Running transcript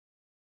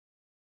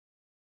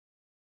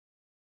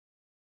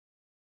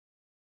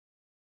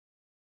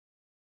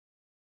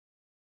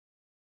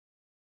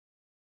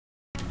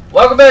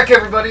Welcome back,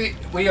 everybody.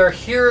 We are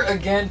here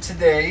again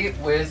today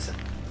with,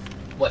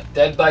 what,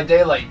 Dead by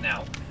Daylight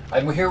now.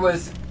 I'm here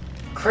with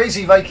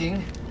Crazy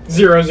Viking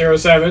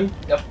 007.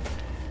 Yep.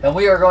 And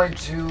we are going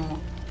to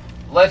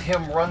let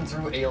him run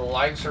through a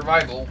live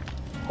survival,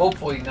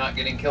 hopefully not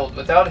getting killed,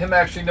 without him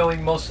actually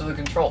knowing most of the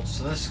controls.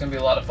 So this is going to be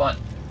a lot of fun.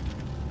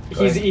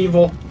 He's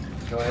evil.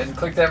 Go ahead and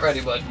click that ready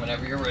button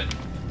whenever you're ready.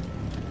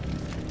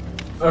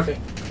 Okay.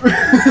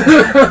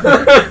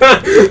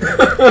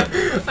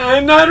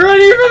 I'm not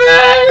ready for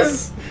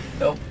this!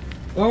 Nope.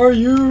 Are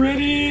you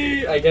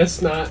ready? I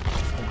guess not.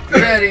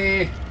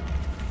 Ready!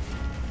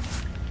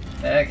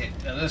 Okay,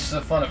 now this is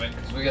the fun of it,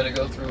 because we got to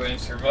go through and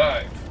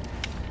survive.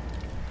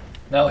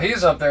 Now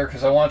he's up there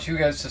because I want you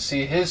guys to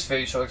see his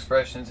facial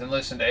expressions and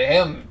listen to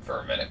him for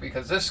a minute,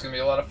 because this is going to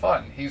be a lot of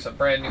fun. He's a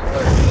brand new player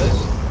to this.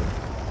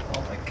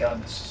 Oh my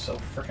god, this is so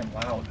freaking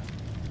loud.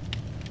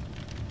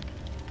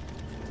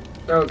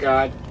 Oh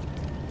god.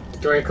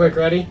 Do I click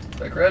ready?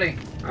 Click ready.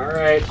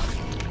 Alright.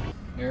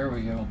 Here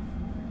we go.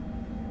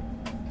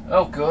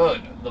 Oh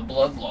good, the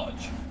Blood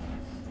Lodge.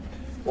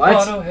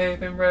 What? Auto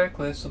Haven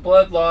Reckless, the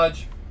Blood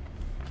Lodge.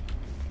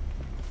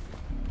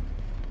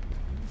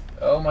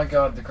 Oh my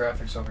god, the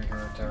graphics over here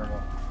are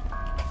terrible.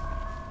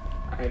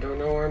 I don't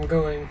know where I'm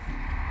going.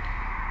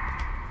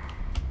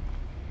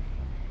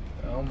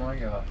 Oh my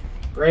god.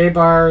 Gray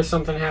bar,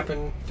 something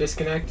happened.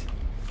 Disconnect.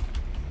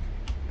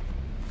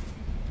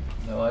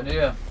 No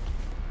idea.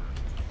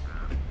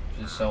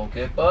 Just don't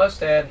get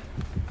busted.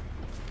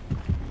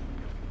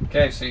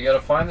 Okay, so you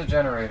gotta find the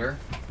generator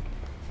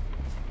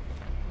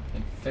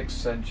and fix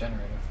said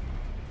generator.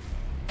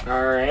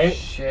 Alright.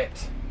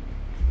 Shit.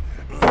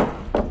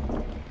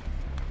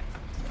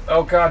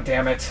 Oh god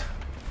damn it.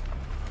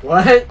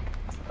 What?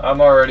 I'm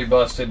already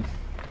busted.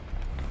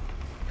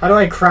 How do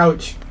I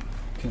crouch?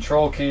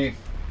 Control key.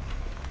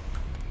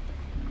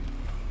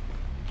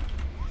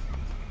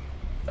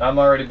 I'm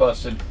already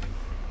busted.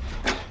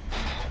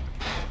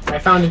 I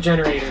found a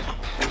generator.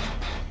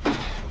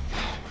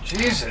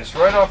 Jesus,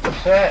 right off the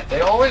bat.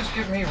 They always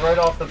give me right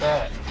off the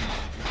bat.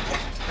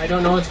 I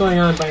don't know what's going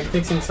on, but I'm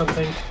fixing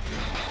something.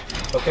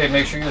 Okay,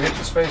 make sure you hit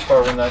the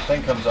spacebar when that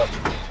thing comes up.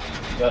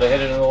 You gotta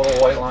hit it in the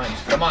little white lines.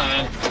 Come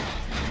on.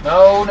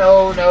 No,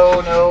 no,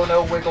 no, no,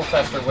 no. Wiggle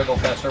faster, wiggle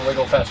faster,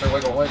 wiggle faster,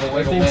 wiggle, wiggle, wiggle,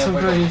 I think man,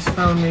 somebody's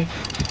found me.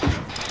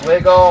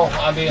 Wiggle.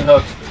 I'm being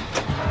hooked.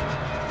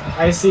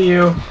 I see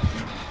you.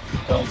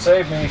 Don't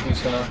save me.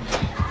 He's gonna...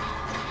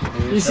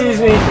 He sees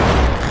me.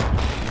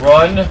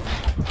 Run.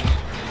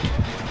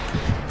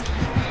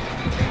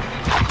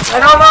 I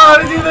don't know how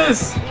to do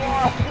this.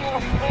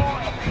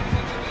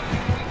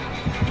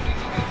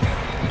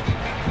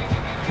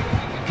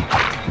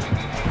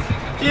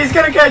 He's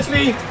gonna catch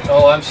me.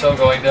 Oh, I'm so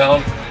going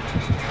down.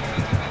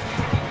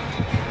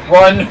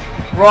 Run.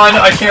 Run.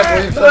 I can't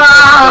believe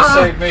that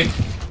saved me.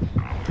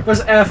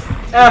 Where's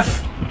F?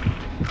 F.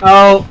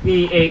 Oh,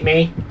 he ate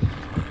me.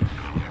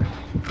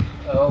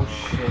 Oh,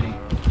 shitty.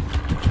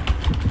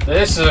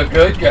 This is a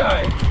good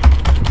guy.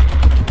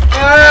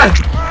 Ah!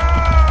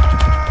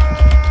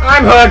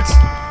 I'm hooked.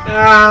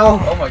 Ow.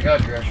 Oh my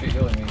god, you're actually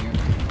healing me. You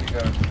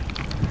got it.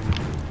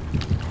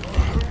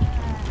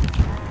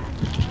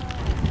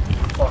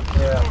 Fuck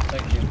yeah,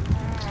 thank you.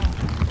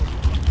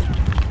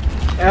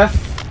 F.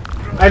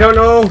 I don't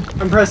know.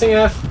 I'm pressing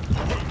F.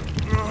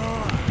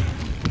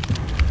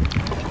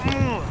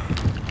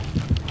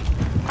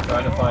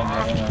 Trying to find you,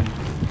 hang on.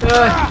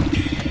 Ah.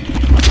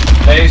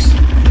 Space.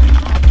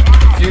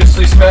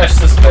 Fusely smash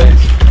the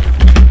space.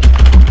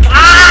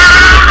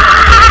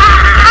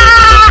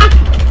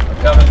 I'm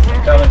coming,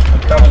 I'm coming,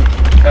 I'm coming,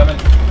 I'm coming,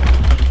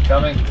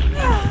 coming,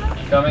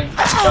 coming, coming.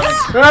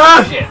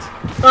 Ah. Shit.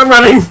 I'm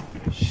running.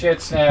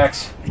 Shit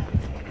snacks.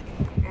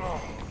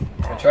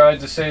 I tried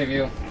to save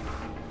you.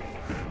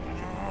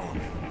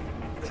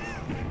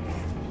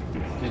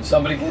 Did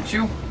somebody get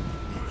you?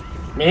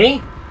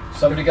 Me?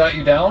 Somebody got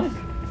you down?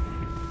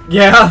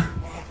 Yeah.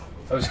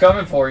 I was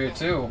coming for you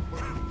too.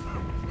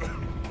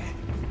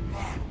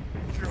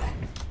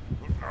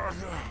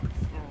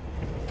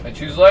 I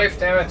choose life,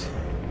 damn it.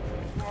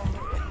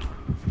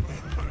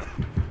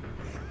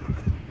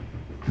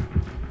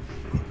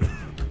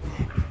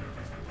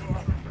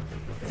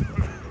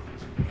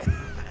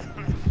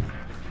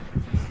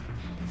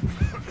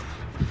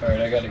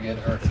 Alright, I gotta get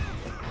her.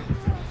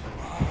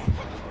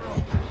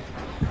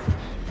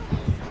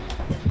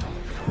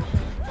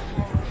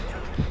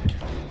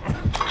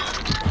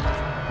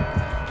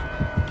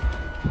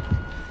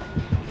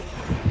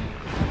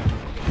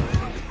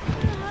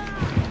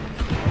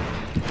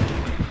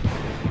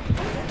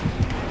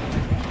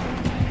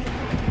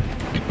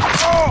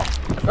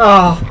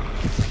 Oh.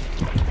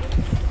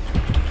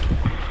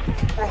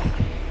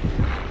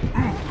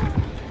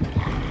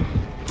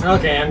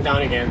 Okay, I'm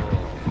down again.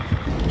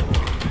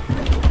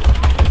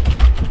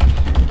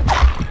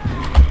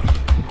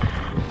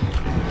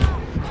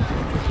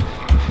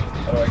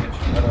 How do I get you?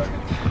 How do I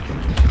get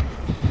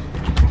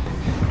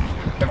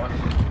you? Come on.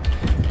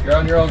 You're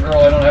on your own, girl.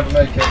 I don't have a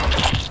med kit.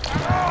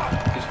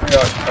 Just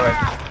preoccupied.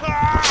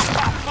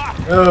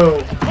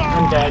 Oh,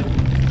 I'm dead.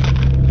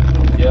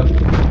 Yep.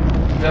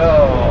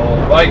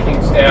 No,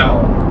 Vikings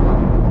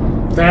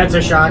down. That's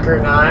a shocker,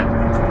 not.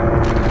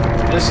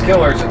 This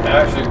killer's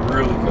actually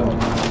really good.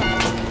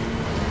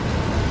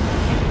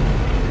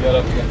 Got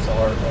up against the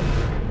hard one.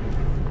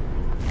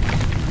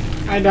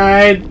 I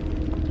died.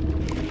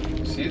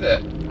 See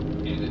that?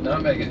 You did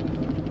not make it.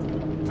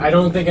 I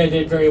don't think I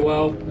did very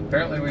well.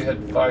 Apparently we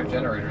had 5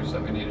 generators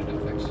that we needed to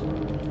fix.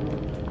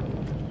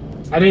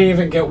 I didn't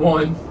even get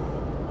one.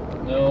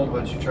 No,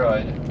 but you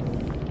tried.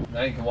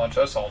 Now you can watch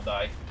us all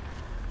die.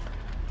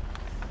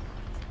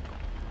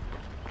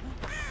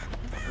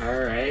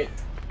 Alright.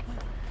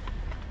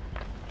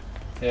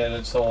 Yeah,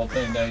 that's the whole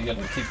thing. Now you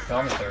gotta keep the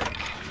commentary.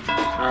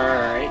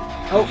 Alright.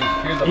 Did you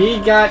hear Oh, the... he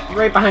got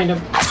right behind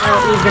him.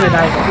 Oh, he's gonna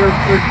die.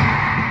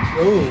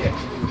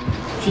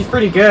 Ooh. She's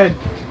pretty good.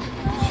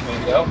 She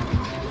made it out?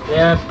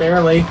 Yeah,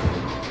 barely.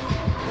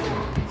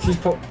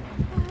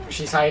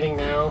 She's hiding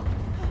now.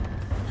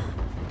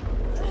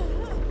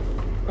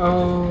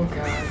 Oh,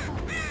 God.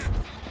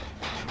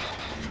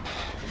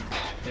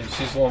 Yeah,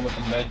 she's the one with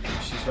the med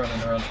kit. She's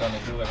running around trying to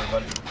heal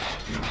everybody.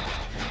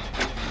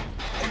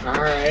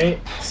 Alright,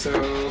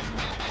 so...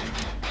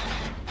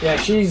 Yeah,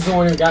 she's the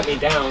one who got me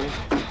down.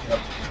 Yep.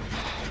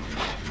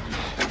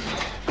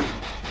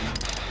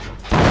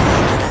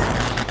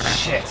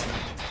 Shit.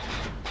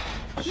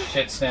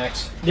 Shit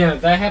snacks. Yeah,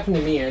 that happened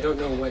to me. I don't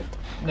know what...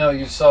 No,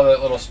 you saw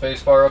that little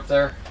space bar up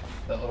there?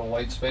 That little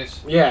white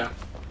space? Yeah.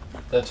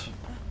 That's...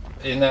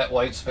 In that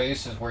white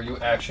space is where you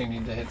actually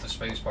need to hit the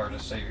space bar to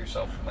save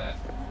yourself from that.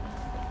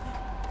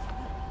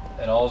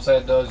 And all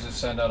that does is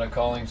send out a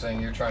calling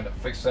saying you're trying to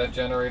fix that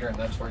generator, and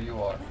that's where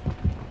you are.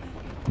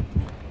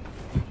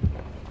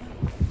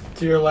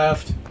 To your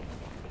left.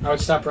 I would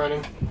stop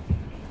running.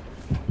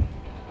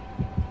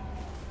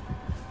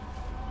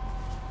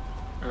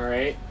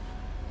 Alright.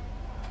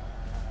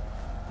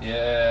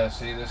 Yeah,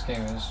 see, this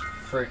game is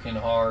freaking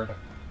hard.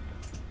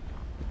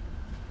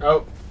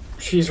 Oh,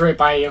 she's right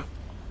by you.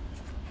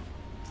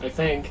 I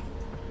think.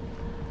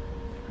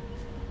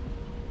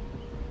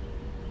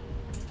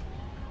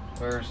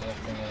 Where's that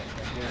thing at?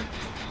 Right here.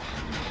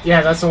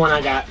 Yeah, that's the one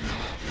I got.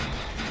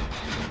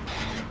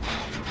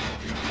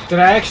 Did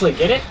I actually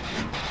get it?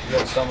 You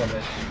got some of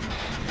it.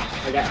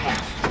 I got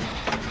half.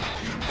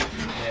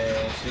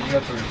 Yeah, so you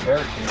got the repair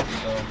kit,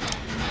 so...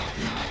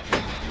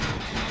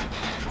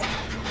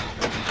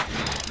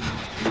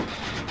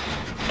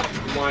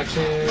 I'm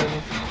watching.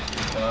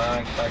 Come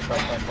on,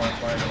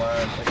 come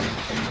on. Fix it.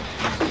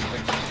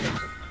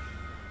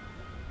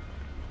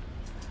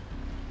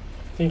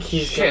 I think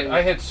he's Shit, going...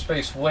 I hit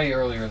space way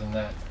earlier than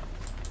that.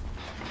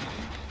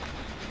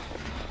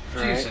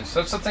 Alright. Jesus,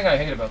 that's the thing I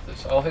hate about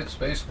this. I'll hit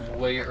space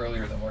way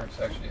earlier than where it's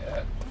actually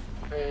at.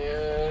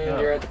 And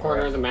you're at the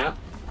corner of the map.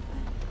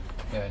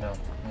 Yeah, I know.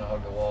 I'm gonna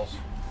hug the walls.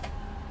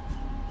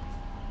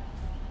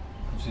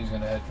 She's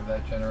gonna head for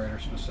that generator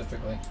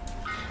specifically.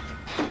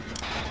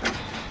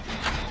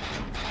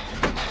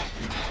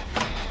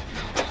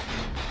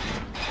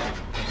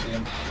 I see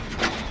him.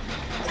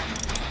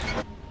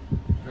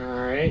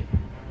 Alright.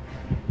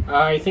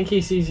 I think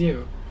he sees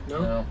you.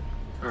 No? No.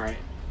 Alright.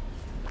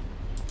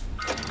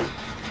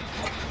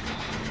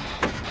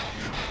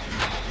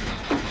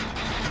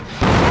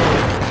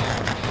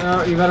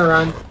 Oh, you better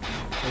run.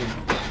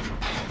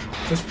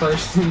 This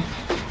person.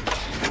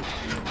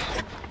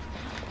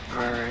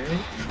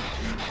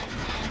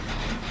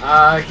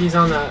 Alright. He's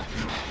on the...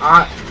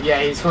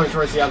 yeah, he's going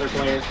towards the other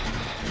player.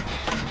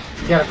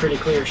 You got a pretty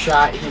clear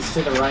shot. He's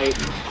to the right.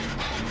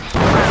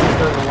 He's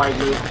doing the wide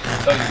move. I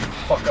thought you'd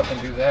fuck up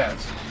and do that.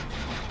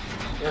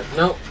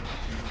 Nope.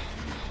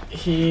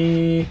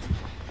 He...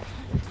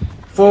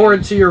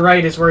 Forward to your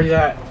right is where he's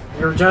at.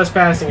 You're just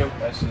passing him.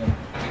 I see him.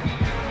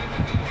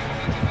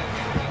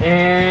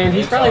 And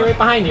he's probably right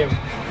behind you.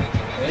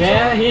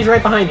 Yeah, he's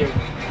right behind you.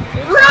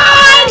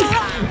 Run!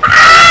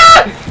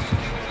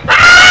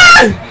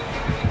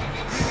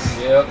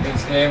 Yep,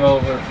 it's game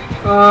over.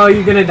 Oh,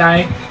 you're gonna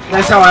die.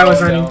 That's how I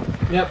was running.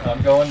 Yep.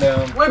 I'm going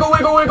down. Wiggle,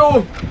 wiggle,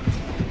 wiggle!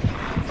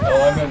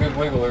 Oh, I'm a good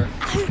wiggler.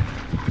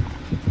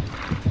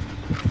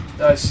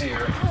 I see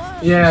her.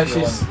 Yeah,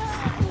 she's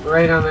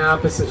right on the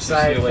opposite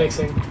side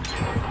fixing.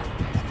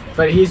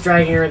 But he's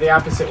dragging her the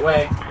opposite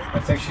way. I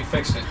think she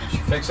fixed it. Did she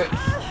fix it?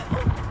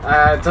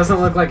 It doesn't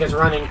look like it's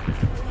running.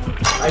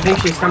 I think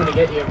she's coming to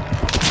get you.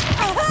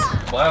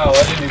 Wow,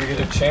 I didn't even get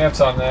a chance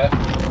on that.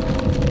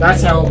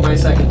 That's how my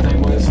second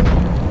time was.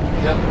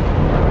 Yep.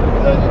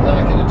 I did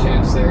not get a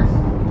chance there.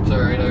 It's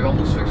alright, I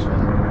almost fixed one.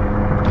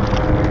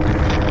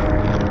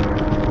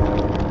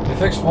 They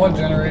fixed one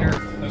generator.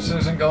 This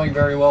isn't going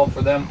very well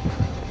for them.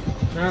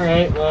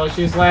 Alright, well,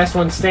 she's the last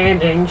one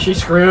standing.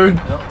 She's screwed.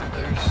 No,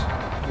 there's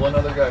one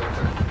other guy with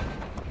her.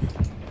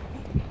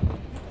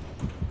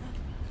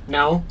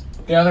 No.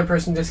 The other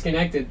person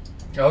disconnected.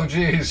 Oh,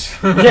 jeez.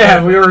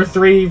 Yeah, we were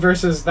 3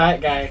 versus that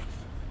guy.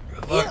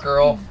 Good luck,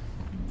 girl.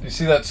 You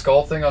see that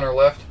skull thing on her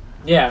left?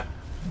 Yeah.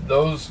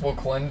 Those will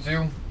cleanse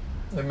you.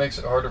 It makes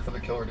it harder for the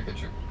killer to get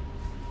you.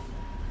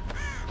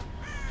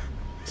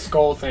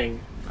 Skull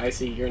thing. I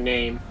see your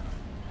name.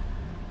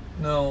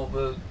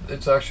 No,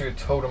 it's actually a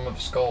totem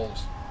of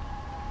skulls.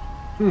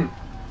 Hmm.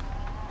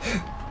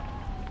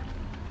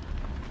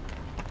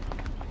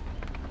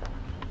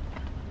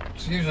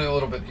 It's usually a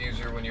little bit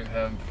easier when you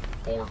have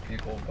 4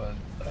 people, but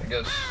I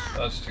guess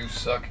us 2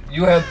 suck.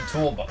 You had the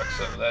toolbox,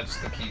 though. That's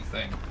the key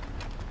thing.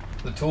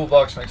 The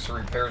toolbox makes the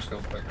repairs go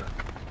quicker.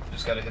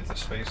 Just gotta hit the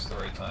space at the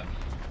right time.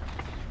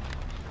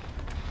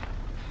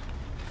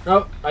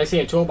 Oh, I see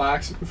a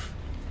toolbox.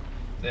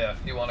 Yeah,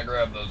 you want to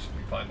grab those if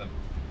you find them.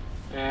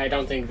 I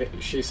don't think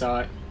that she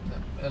saw it.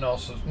 And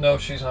also, no,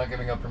 she's not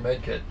giving up her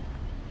med kit.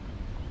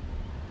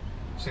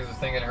 See the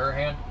thing in her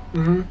hand?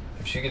 Mm-hmm.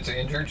 If she gets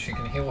injured, she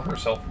can heal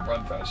herself and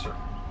run faster.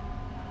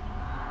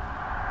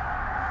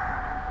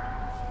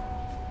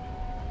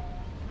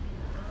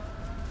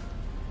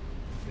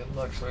 Good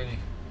luck, sweetie.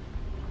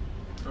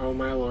 Oh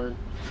my lord.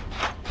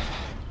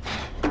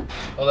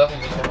 Oh, that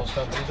one was almost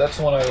done too. That's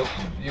the one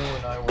you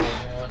and I were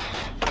working on.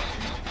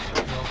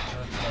 No,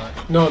 that's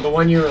not. No, the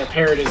one you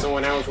repaired is the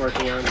one I was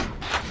working on.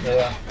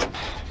 Yeah, that's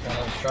what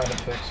I was trying to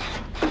fix.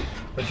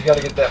 But you got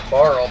to get that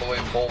bar all the way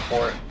full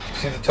for it.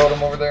 See the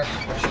totem over there?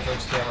 When she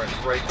turns the camera, it's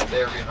right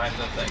there behind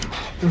the thing.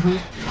 Mm-hmm.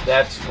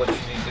 That's what you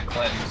need to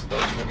cleanse.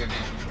 Those will give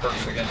you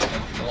perks against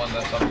him. The one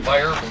that's on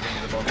fire will give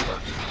you the most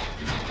perks.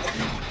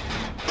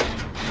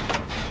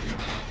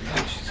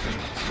 And she's going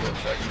to skill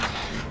check.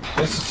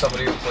 This is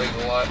somebody who plays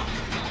a lot.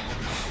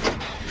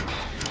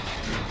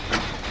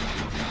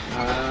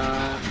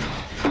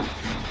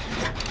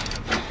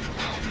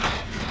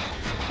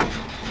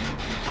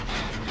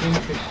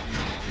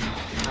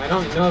 I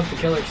don't know if the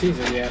killer sees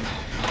her yet.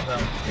 No.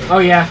 Oh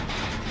yeah,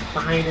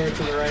 behind her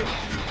to the right.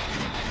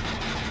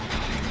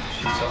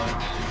 She saw him.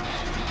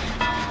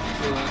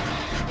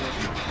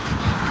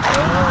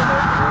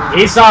 Oh,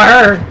 He saw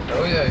her!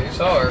 oh yeah, he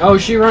saw her. Oh,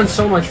 she runs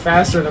so much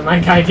faster than my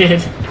guy did.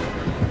 She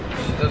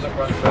doesn't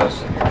run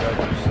fast in your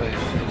guys' say.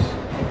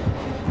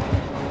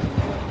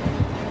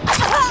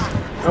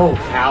 Oh,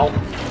 ow.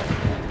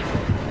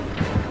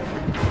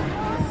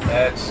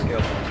 That's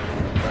skill.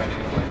 Trying to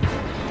get away.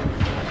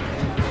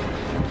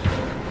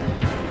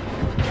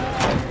 I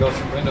have to go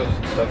through windows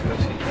and stuff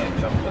because he can't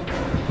jump them.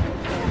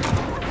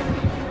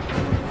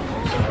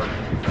 It's so hard to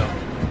be found.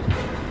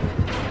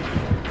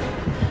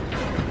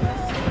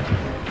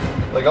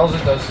 Like, all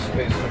it does is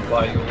basically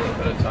buy you a little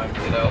bit of time to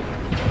get out.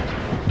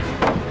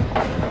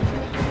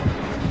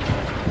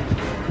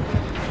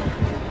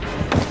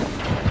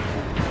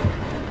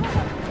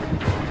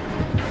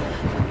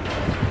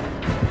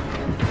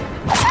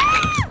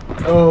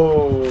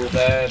 Oh.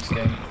 That's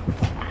game.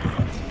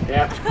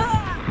 Yep.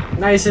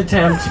 Nice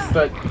attempt,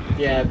 but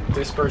yeah,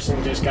 this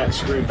person just got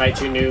screwed by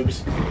 2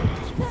 noobs.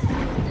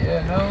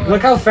 Yeah, no.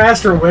 Look how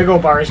fast her wiggle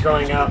bar is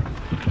going up.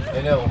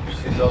 I know.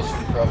 She's also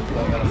probably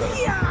playing on a better.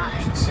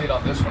 You should see it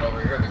on this one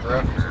over here. The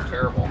graphics are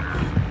terrible.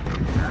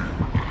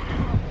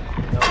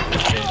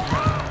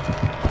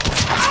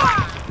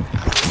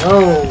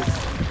 No.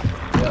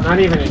 Yeah. Not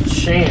even a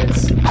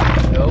chance.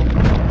 Nope.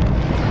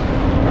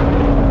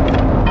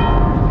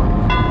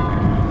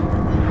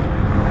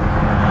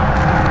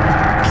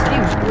 This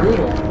game's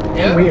brutal.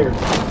 Yeah. And weird.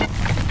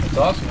 It's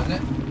awesome, isn't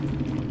it?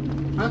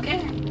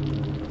 Okay.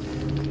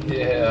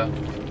 Yeah.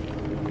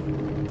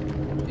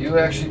 You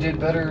actually did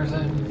better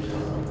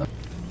than...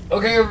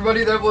 Okay,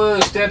 everybody, that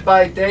was Dead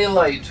by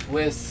Daylight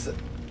with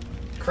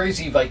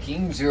Crazy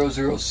Viking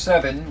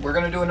 007. We're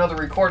going to do another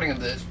recording of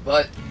this,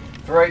 but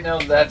for right now,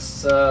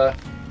 that's the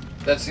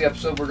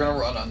episode we're going to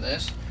run on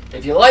this.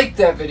 If you liked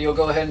that video,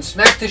 go ahead and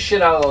smack the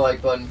shit out of the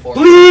like button for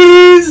me.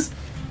 Please!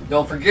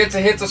 Don't forget to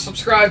hit the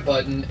subscribe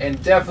button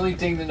and definitely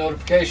ding the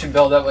notification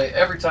bell. That way,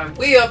 every time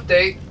we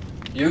update,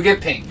 you get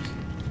pinged.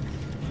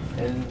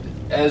 And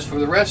as for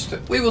the rest,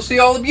 we will see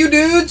all of you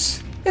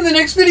dudes in the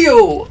next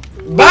video.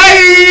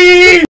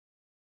 Bye!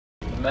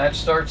 The match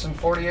starts in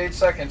 48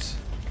 seconds.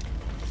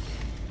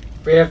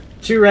 We have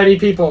 2 ready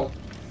people.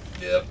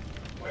 Yep.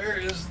 Where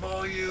is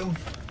volume?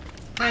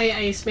 Hi,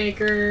 Ice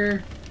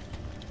Maker.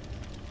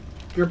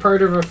 You're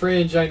part of a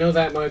fridge, I know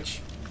that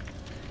much.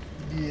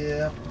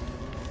 Yeah.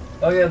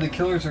 Oh yeah, the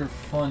killers are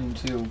fun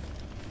too.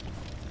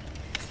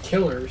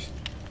 Killers?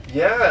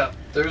 Yeah,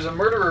 there's a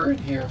murderer in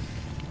here.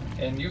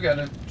 And you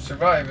gotta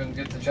survive and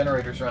get the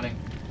generators running.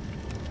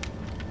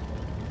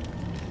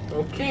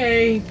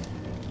 Okay.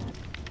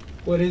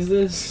 What is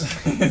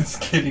this? It's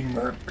getting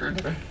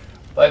murdered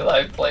by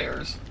live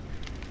players.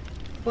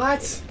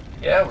 What?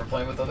 Yeah, we're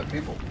playing with other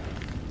people.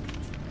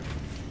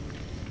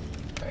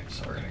 Alright,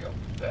 so we're gonna go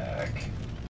back.